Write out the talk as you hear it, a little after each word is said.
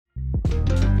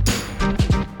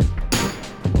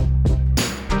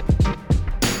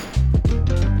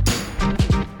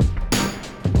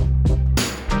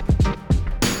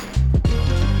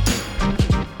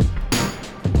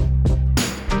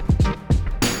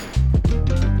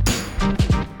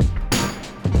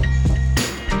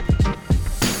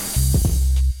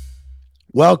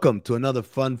Welcome to another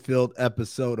fun-filled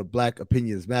episode of Black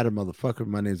Opinions Matter, motherfucker.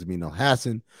 My name is Amin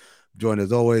Hassan. Joined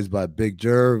as always by Big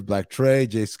Jerv, Black Trey,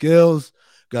 Jay Skills.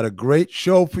 Got a great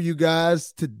show for you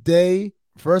guys today.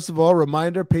 First of all,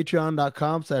 reminder,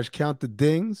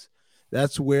 patreon.com/countthedings.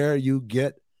 That's where you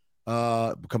get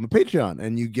become a Patreon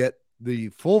and you get the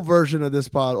full version of this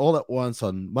pod all at once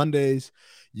on Mondays.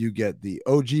 You get the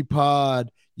OG pod,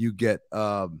 you get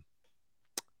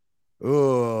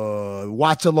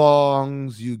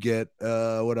watch-alongs, you get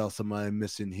what else am I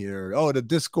missing here? Oh, the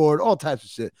Discord, all types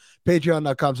of shit.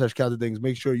 Patreon.com/countthedings.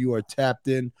 Make sure you are tapped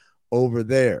in over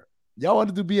there. Y'all want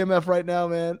to do BMF right now,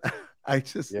 man?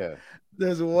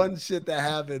 There's one shit that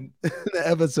happened in the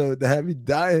episode that had me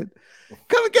dying.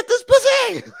 Come and get this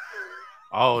pussy.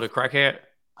 Oh, the crackhead.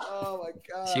 Oh my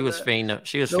god. She was fiending.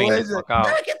 She was fiending the fuck out.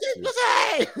 Come and get this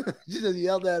pussy. She just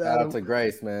yelled that Shout at him. out to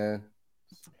Grace, man.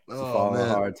 Oh, man.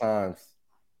 Hard times.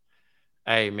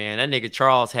 Hey, man, that nigga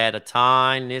Charles had a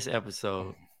time this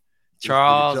episode.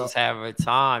 Charles was having a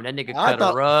time. That nigga cut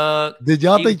a rug. Did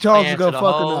y'all think Charles was gonna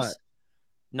fuck or not?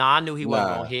 Nah, I knew he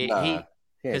wasn't gonna hit.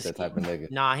 He ain't that type of nigga.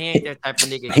 Nah, he ain't that type of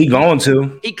nigga. He going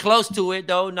to. He close to it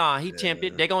though. Nah, he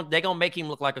tempted. They gonna make him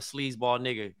look like a sleazeball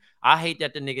nigga. I hate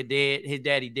that the nigga dead. His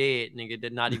daddy dead. Nigga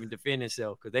did not even defend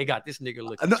himself because they got this nigga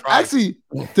looking. No, actually,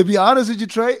 to be honest with you,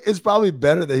 Trey, it's probably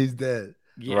better that he's dead.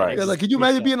 Yeah, right. Like, can you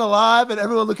imagine being alive and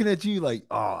everyone looking at you like,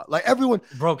 oh, like everyone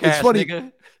broke it's ass funny.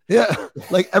 nigga. Yeah,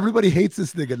 like everybody hates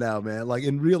this nigga now, man. Like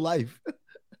in real life,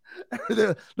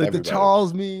 like the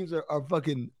Charles memes are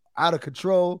fucking out of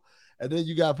control, and then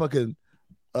you got fucking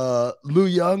Lou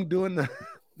Young doing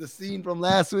the scene from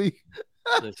last week.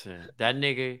 Listen, that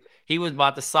nigga, he was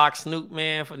about to sock Snoop,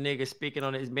 man, for niggas speaking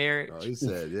on his marriage. Oh, he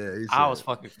said, I was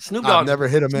fucking Snoop Dogg. Never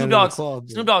hit a man in the claw.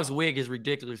 Snoop Dogg's wig is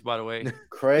ridiculous, by the way.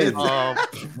 Crazy. To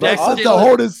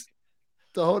hold his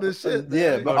shit.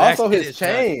 Yeah, but also his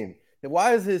chain.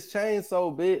 Why is his chain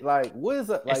so big? Like, what is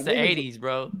it? Like, it's the 80s,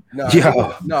 bro. No,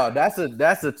 that's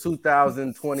a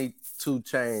 2022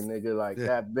 chain, nigga. Like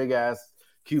that big ass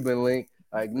Cuban link.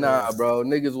 Like, nah, bro.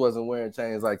 Niggas wasn't wearing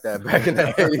chains like that back in the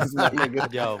 80s, my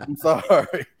nigga. Yo, I'm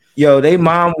sorry. Yo, they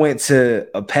mom went to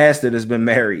a pastor that's been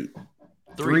married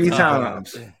three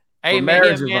times. Hey, man,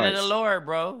 he's a man of the Lord,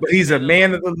 bro. But he's a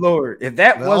man of the Lord. If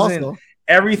that wasn't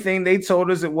everything they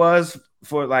told us it was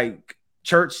for like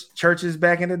churches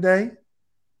back in the day.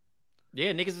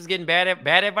 Yeah, niggas was getting bad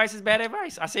advice is bad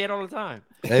advice. I say it all the time.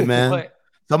 Hey, man.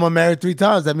 Someone married 3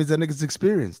 times. That means that nigga's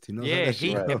experienced. You know. Yeah,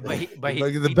 but he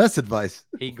the best advice.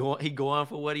 He going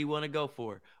for what he want to go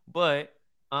for. But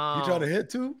you trying to hit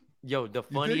too? Yo, the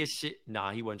funniest shit.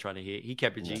 Nah, he wasn't trying to hit. He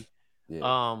kept it G.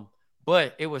 Yeah.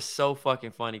 But it was so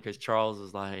fucking funny because Charles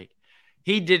was like,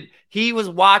 he was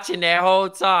watching that whole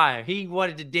time. He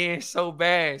wanted to dance so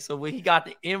bad. So when he got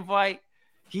the invite,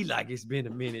 he like, it's been a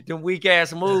minute. Them weak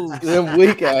ass moves. Them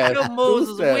weak ass. Them moves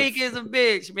was weak as a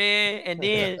bitch, man. And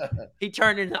then he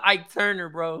turned into Ike Turner,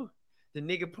 bro. The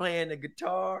nigga playing the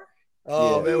guitar.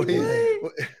 Oh, man.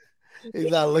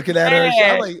 He's not looking at her.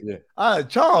 I'm like,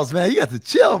 Charles, man, you got to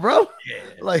chill, bro. Yeah.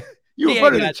 Like, you in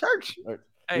front of the church.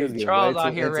 Hey, Charles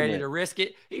out here ready to risk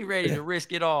it. He ready to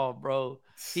risk it all, bro.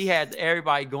 He had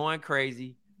everybody going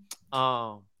crazy.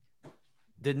 You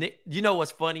know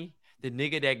what's funny? The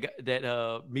nigga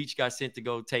that Meech got sent to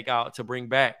go take out to bring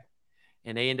back,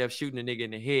 and they ended up shooting the nigga in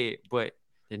the head. But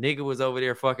the nigga was over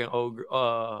there fucking old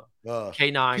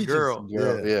K9 Peaches girl.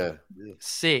 Yeah.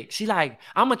 Sick. She like,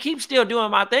 I'm gonna keep still doing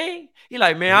my thing. He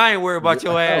like, man, I ain't worried about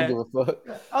your ass. I don't give a fuck.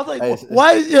 I was like,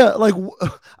 why? Yeah,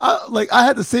 I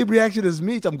had the same reaction as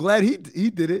Meech. I'm glad he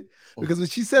did it because when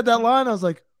she said that line, I was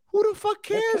like, who the fuck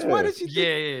cares? Why did she?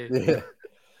 Yeah.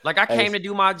 Like I came to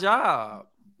do my job.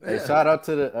 Hey, shout out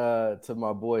to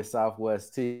my boy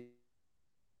Southwest T.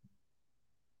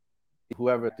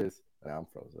 Whoever it is. I'm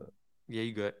frozen up. Yeah,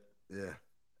 you good. Yeah.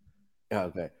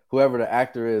 Okay. Whoever the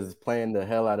actor is playing the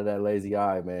hell out of that lazy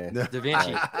eye, man. Da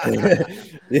Vinci.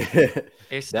 Yeah.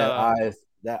 It's that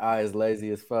eye is lazy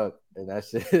as fuck. And that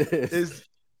shit is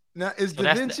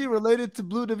Da Vinci related to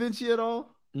Blue Da Vinci at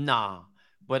all? Nah.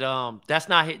 But that's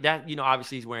not that,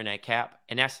 obviously he's wearing that cap.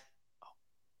 And that's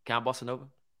can I bossa nova?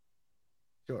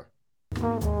 Sure.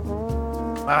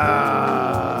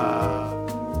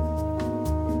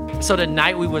 So the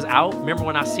night we was out, remember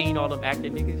when I seen all them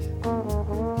acting niggas?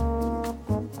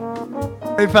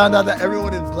 They found out that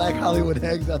everyone in Black Hollywood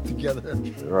hangs out together.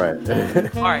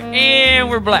 Right. All right, and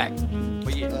we're black.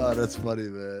 But yeah. Oh, that's funny,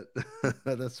 man.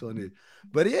 That's funny.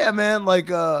 But yeah, man, like,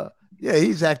 yeah,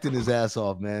 he's acting his ass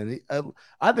off, man.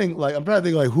 I think, like, I'm trying to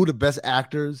think, like, who the best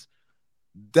actors.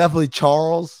 Definitely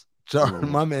Charles.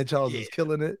 My man Charles is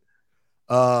killing it.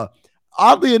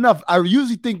 Oddly enough, I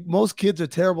usually think most kids are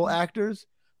terrible actors,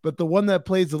 but the one that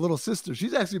plays the little sister,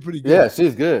 she's actually pretty good. Yeah,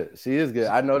 she's good. She is good.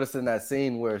 I noticed in that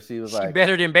scene where she was like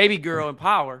better than Baby Girl in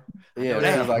Power. Yeah,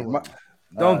 she was like,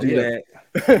 don't do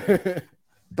that.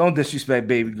 Don't disrespect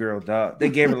Baby Girl, dog. They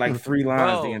gave her like 3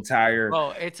 lines the entire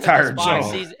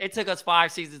seasons. It took us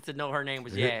 5 seasons to know her name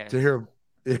was Yaz. To hear,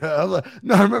 yeah, I was like,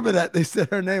 no, I remember that they said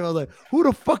her name. I was like, who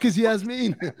the fuck is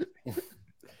Yasmin?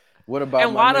 What about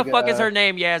and why the fuck is her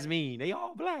name Yasmin? They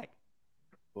all black.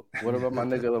 What about my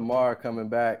nigga Lamar coming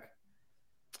back,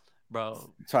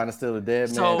 bro? Trying to steal a dead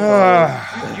man. So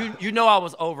you know I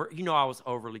was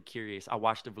overly curious. I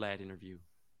watched the Vlad interview.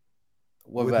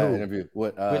 What Vlad interview?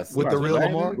 With the real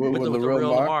Lamar? With the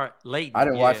real Lamar? Late. I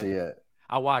didn't watch it yet.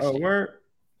 I watched it. Word?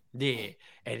 Yeah,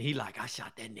 and he like, I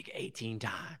shot that nigga 18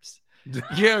 times. You know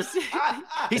what I'm saying?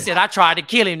 He said I tried to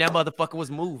kill him. That motherfucker was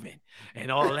moving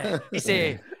and all that. He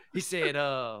said,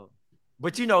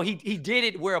 but you know, he did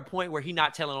it where a point where he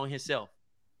not telling on himself.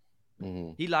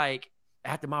 Mm-hmm. He like,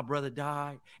 after my brother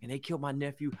died and they killed my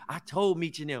nephew, I told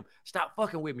Meech and them, stop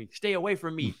fucking with me, stay away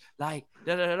from me. Like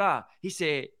da. He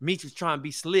said Meech was trying to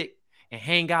be slick and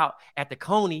hang out at the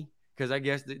Coney, because I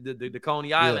guess the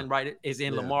Coney Island right is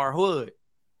in Lamar Hood.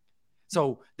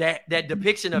 So that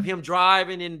depiction of him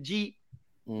driving in the Jeep.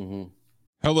 Mm-hmm.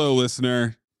 Hello,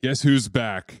 listener. Guess who's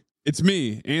back? It's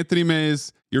me, Anthony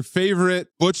Mays, your favorite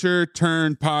butcher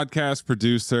turned podcast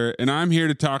producer, and I'm here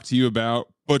to talk to you about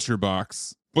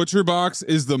ButcherBox. ButcherBox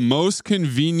is the most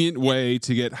convenient way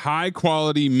to get high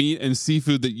quality meat and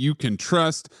seafood that you can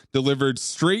trust, delivered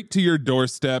straight to your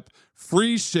doorstep,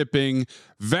 free shipping,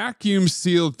 vacuum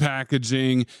sealed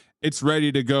packaging. It's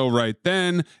ready to go right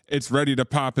then. It's ready to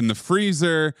pop in the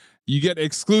freezer. You get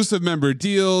exclusive member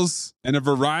deals and a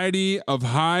variety of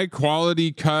high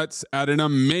quality cuts at an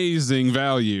amazing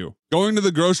value. Going to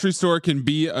the grocery store can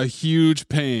be a huge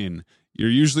pain. You're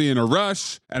usually in a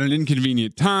rush at an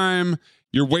inconvenient time.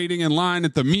 You're waiting in line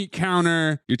at the meat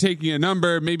counter. You're taking a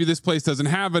number. Maybe this place doesn't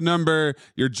have a number.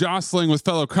 You're jostling with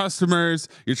fellow customers.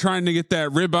 You're trying to get that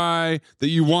ribeye that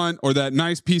you want or that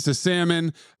nice piece of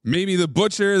salmon. Maybe the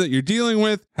butcher that you're dealing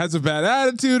with has a bad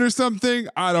attitude or something.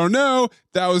 I don't know.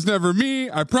 That was never me,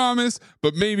 I promise.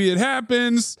 But maybe it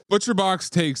happens. ButcherBox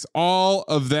takes all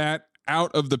of that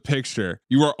out of the picture.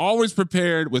 You are always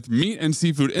prepared with meat and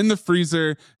seafood in the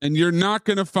freezer, and you're not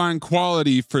going to find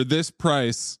quality for this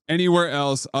price anywhere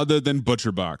else other than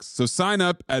ButcherBox. So sign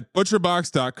up at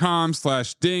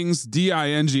butcherbox.com/dings,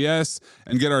 D-I-N-G-S,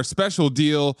 and get our special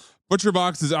deal.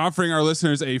 ButcherBox is offering our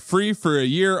listeners a free for a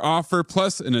year offer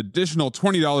plus an additional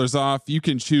 $20 off. You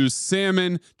can choose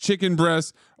salmon, chicken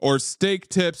breast, or steak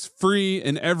tips free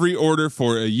in every order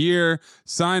for a year.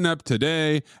 Sign up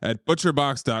today at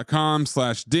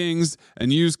butcherbox.com/dings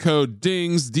and use code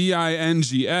DINGS,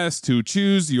 D-I-N-G-S, to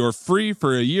choose your free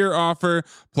for a year offer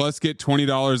plus get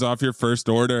 $20 off your first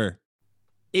order.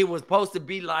 It was supposed to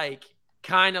be like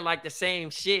kind of like the same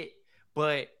shit,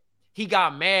 but he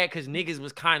got mad because niggas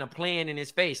was kind of playing in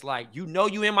his face. Like, you know,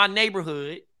 you in my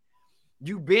neighborhood.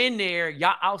 You been there.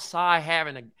 Y'all outside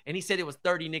and he said it was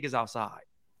 30 niggas outside.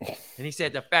 And he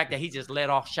said the fact that he just let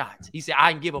off shots. He said,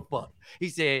 I didn't give a fuck. He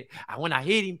said, when I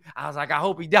hit him, I was like, I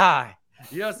hope he died.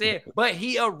 You know what I'm saying? But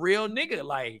he a real nigga.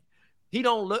 Like, he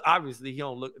don't look, obviously he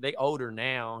don't look, they older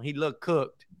now. He look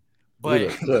cooked.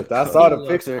 But I saw the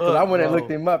picture because I went and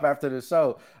looked him up after the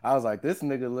show. I was like, this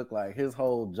nigga looked like his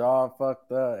whole jaw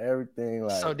fucked up, everything.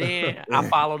 Like, so then I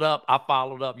followed up.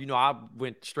 You know, I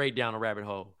went straight down a rabbit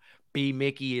hole. B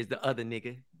Mickey is the other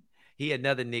nigga. He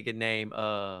another nigga named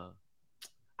I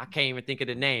can't even think of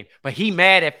the name, but he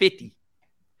mad at 50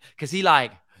 because he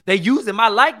like, they using my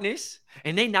likeness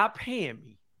and they not paying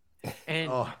me.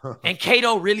 And and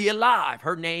Kato really alive.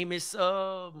 Her name is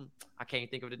I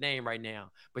can't think of the name right now,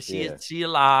 but she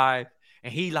alive.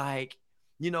 And he like,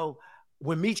 you know,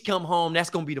 when Meech come home,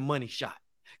 that's gonna be the money shot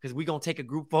because we gonna take a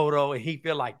group photo and he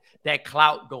feel like that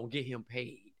clout gonna get him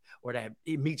paid or that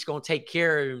Meech gonna take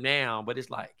care of him now. But it's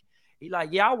like, he like,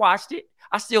 yeah, I watched it.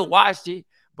 I still watched it,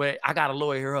 but I gotta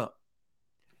lawyer her up.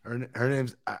 Her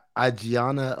name's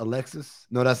Agiana Alexis.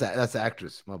 No, that's the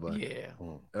actress. My bad. Yeah.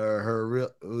 Her real,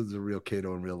 who's the real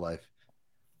Kato in real life?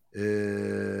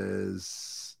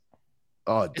 Is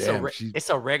damn. It's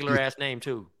a regular ass name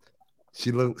too.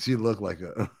 She looked like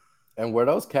a. And were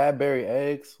those Cadbury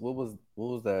eggs? What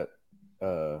was that?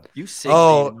 You sick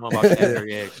about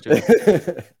Cadbury eggs too.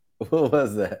 What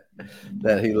was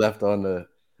that he left on the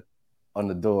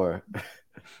door?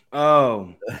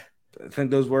 Oh, I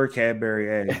think those were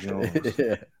Cadbury eggs.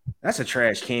 Yeah. That's a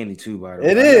trash candy too, by the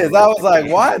way. It is. I was like,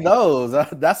 why those?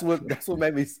 That's what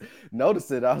made me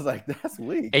notice it. I was like, that's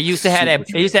weak. It used to have that.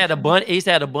 It used to have the bunny. It used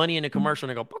to have the bunny in the commercial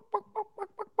and they go.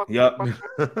 Yep.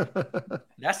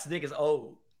 That's niggas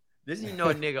old. This is a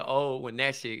nigga old when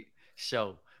that shit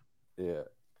show. Yeah.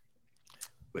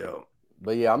 Well,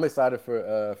 but yeah, I'm excited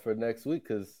for next week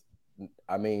because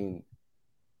I mean,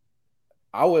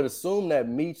 I would assume that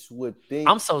Meech would think.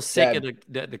 I'm so sick of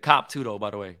the cop too, though. By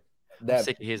the way, I'm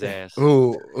sick of his ass.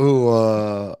 Howard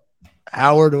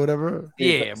or whatever.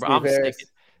 Yeah, bro.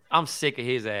 I'm sick of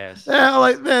his ass. Yeah,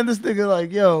 like, man, this nigga,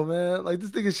 like, yo, man, like, this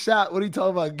nigga shot. What are you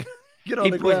talking about? Get on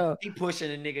the ground. He pushing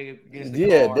the nigga against the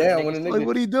car. Damn. When the nigga, like,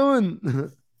 what are you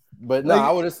doing? But no,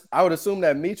 I would assume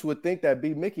that Meech would think that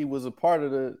B Mickey was a part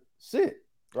of the shit,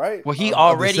 right? Well, he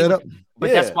already, but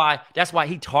yeah. that's why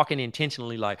he talking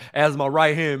intentionally, like, as my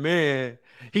right hand man.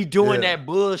 He doing that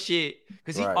bullshit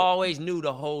because he always knew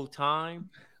the whole time.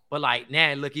 But like now,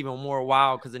 it look even more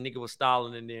wild because the nigga was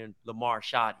stalling and then Lamar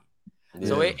shot him. Yeah.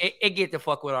 So it get to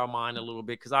fuck with our mind a little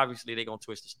bit because obviously they gonna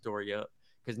twist the story up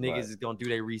because niggas is gonna do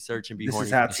their research and be. This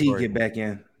is how T get back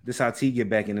in. This is how T get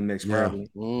back in the mix, probably.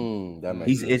 That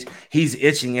makes sense. He's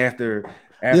itching after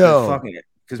fucking it.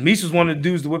 Because Meech was one of the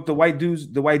dudes to whip the white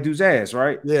dude's ass,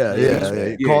 right? Yeah.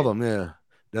 He called him, yeah.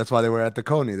 That's why they were at the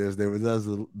Coney. There was the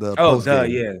post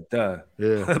game.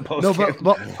 Yeah.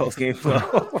 Post game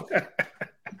flow.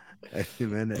 Hey,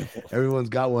 man, everyone's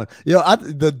got one. Yo,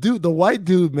 the white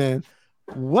dude, man.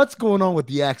 What's going on with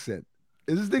the accent?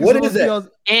 Is this what is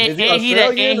that? And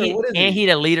he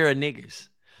the leader of niggas.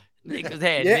 Niggas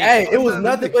had it was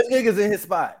nothing but niggas in his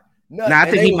spot. Nothing. Nah, I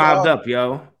think he mobbed up,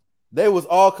 yo. They was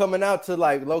all coming out to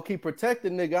like low key protect the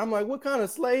nigga. I'm like, what kind of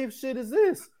slave shit is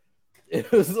this?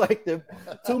 It was like the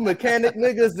two mechanic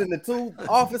niggas and the two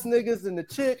office niggas and the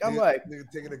chick. I'm like,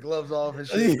 nigga taking the gloves off and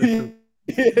shit.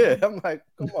 Yeah, I'm like,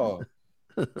 come on.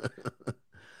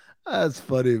 That's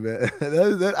funny, man. I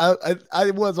was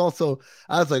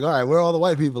like, all right, where are all the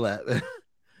white people at?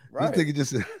 Right.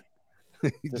 This nigga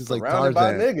just like surrounded Tarzan.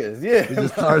 by niggas. Yeah, he's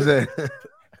just Tarzan. What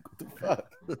the fuck?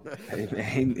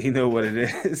 He know what it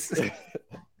is.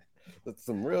 That's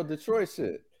some real Detroit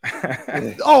shit.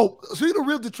 Oh, so you know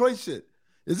real Detroit shit.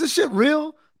 Is this shit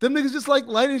real? Them niggas just like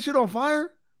lighting shit on fire?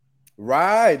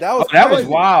 Right. That was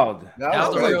wild. That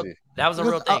was crazy. That was a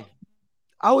real thing.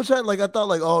 I was trying, like, I thought,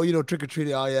 like, oh, trick or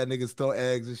treating. Oh yeah, niggas throw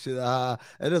eggs and shit. And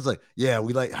it's like, yeah,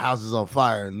 we light houses on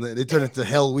fire, and they turn it to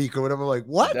Hell Week or whatever. Like,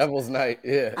 what? Devil's Night.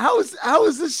 Yeah. How is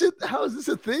this shit? How is this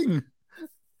a thing?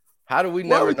 How do we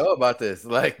never know about this?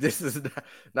 Like, this is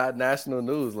not national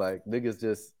news. Like, niggas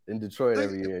just in Detroit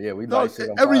every year. Yeah, we light shit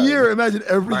on every fire. Year. Imagine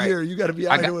every year you got to be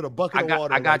out here with a bucket of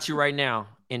water. I got you right now.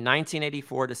 In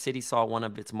 1984, the city saw one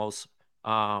of its most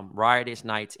riotous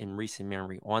nights in recent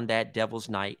memory. On that Devil's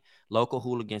Night, local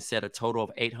hooligans set a total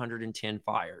of 810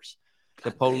 fires.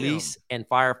 The police and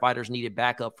firefighters needed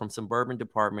backup from suburban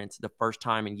departments the first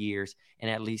time in years, and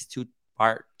at least two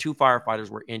firefighters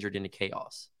were injured in the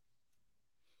chaos.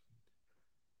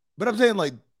 But I'm saying,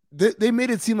 like, they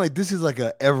made it seem like this is like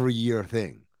a every year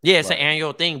thing. Yeah, it's an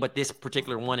annual thing, but this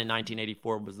particular one in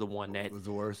 1984 was the one that was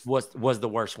the worst. Was the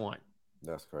worst one.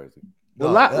 That's crazy.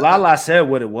 Well, Lala said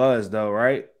what it was, though,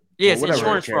 right? Yeah, it's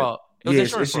insurance fraud.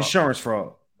 It's insurance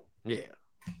fraud. Yeah.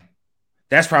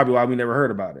 That's probably why we never heard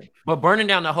about it. But burning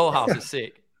down the whole house is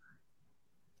sick.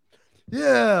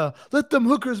 Yeah, let them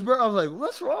hookers burn. I was like,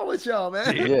 what's wrong with y'all,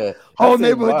 man? Yeah. Whole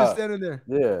neighborhood just standing there.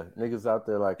 Yeah, niggas out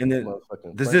there like. And then,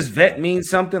 does this vet mean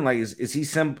something? Like, is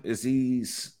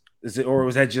it, or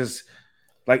was that just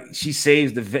like she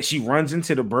saves the vet? She runs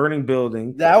into the burning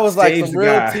building. That was like some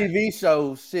real TV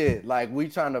show shit. Like, we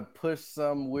trying to push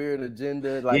some weird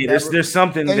agenda. Like, yeah, there's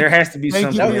something. There has to be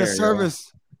something. Thank you for your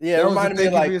service. Yeah, it reminded me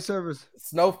of like your service.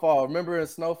 Snowfall. Remember in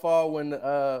Snowfall when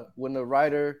the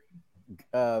writer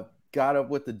got up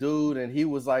with the dude and he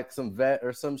was like some vet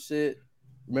or some shit.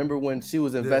 Remember when she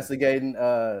was investigating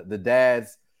the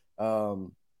dad's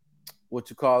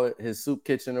his soup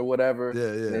kitchen or whatever.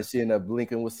 Yeah. And then she ended up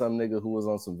linking with some nigga who was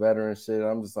on some veteran shit.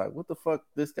 I'm just like, what the fuck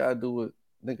this guy do with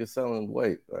niggas selling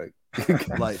weight? Like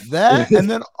like that. And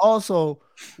then also,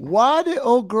 why did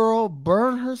old girl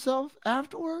burn herself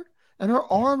afterward? And her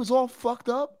arm is all fucked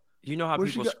up. You know how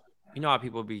people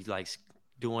be like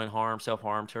doing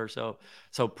self-harm to herself.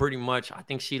 So pretty much, I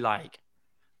think she like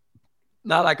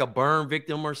not like a burn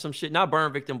victim or some shit. Not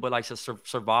burn victim, but like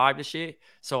survived the shit.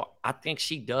 So I think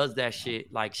she does that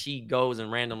shit. Like she goes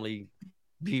and randomly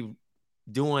be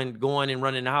going and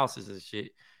running the houses and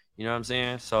shit. You know what I'm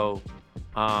saying? So,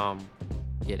 yeah,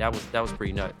 that was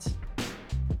pretty nuts.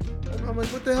 I'm like,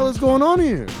 what the hell is going on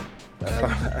here?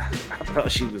 I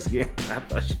thought she was getting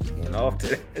off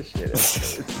to that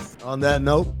shit. On that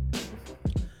note,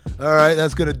 all right,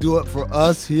 that's gonna do it for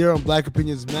us here on Black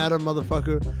Opinions Matter,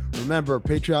 motherfucker. Remember,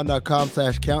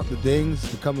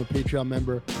 patreon.com/countthedings. Become a Patreon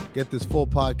member. Get this full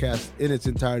podcast in its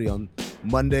entirety on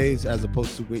Mondays, as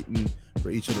opposed to waiting for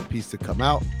each of the piece to come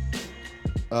out.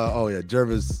 Oh yeah,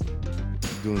 Jervis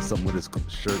doing something with his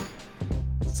shirt.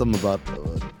 Something about I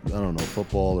don't know,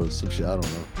 football or some shit. I don't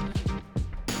know.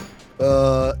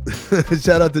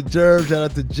 Shout out to Jerv, shout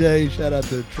out to Jay, shout out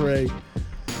to Trey.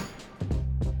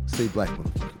 Stay black,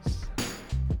 motherfucker.